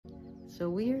So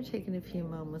we are taking a few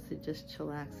moments to just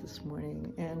chillax this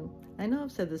morning. And I know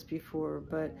I've said this before,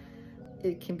 but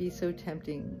it can be so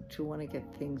tempting to want to get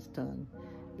things done,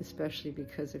 especially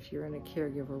because if you're in a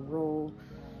caregiver role,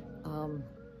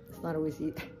 it's not always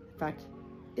easy. In fact,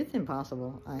 it's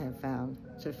impossible, I have found,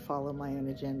 to follow my own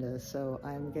agenda. So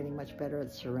I'm getting much better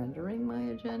at surrendering my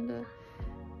agenda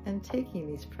and taking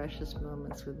these precious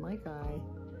moments with my guy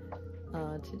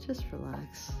to just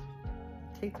relax.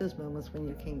 Take those moments when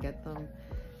you can get them.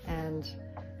 And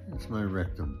it's my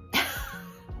rectum.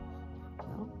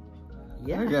 Well,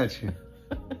 yeah. I got you.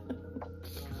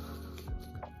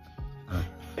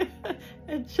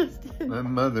 It just my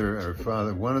mother or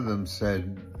father, one of them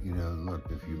said, you know, look,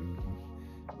 if you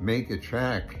make a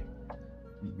track,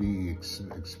 be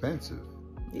expensive.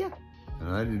 Yeah. And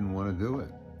I didn't want to do it.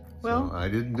 Well, so I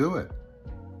didn't do it.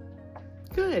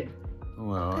 Good.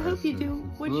 Well, I hope you do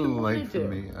what you want to do. It's a little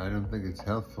late for me. I don't think it's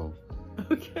healthful.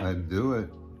 Okay. I'd do it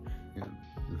if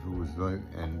it was like,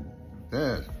 and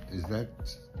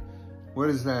what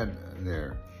is that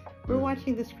there? We're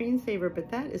watching the screensaver,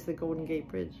 but that is the Golden Gate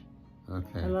Bridge.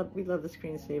 Okay. We love the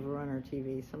screensaver on our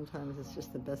TV. Sometimes it's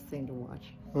just the best thing to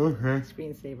watch. Okay.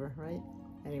 Screensaver, right?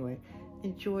 Anyway,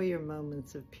 enjoy your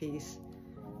moments of peace.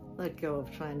 Let go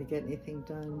of trying to get anything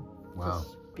done. Wow.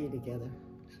 Just be together.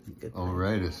 All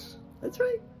rightus. That's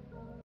right.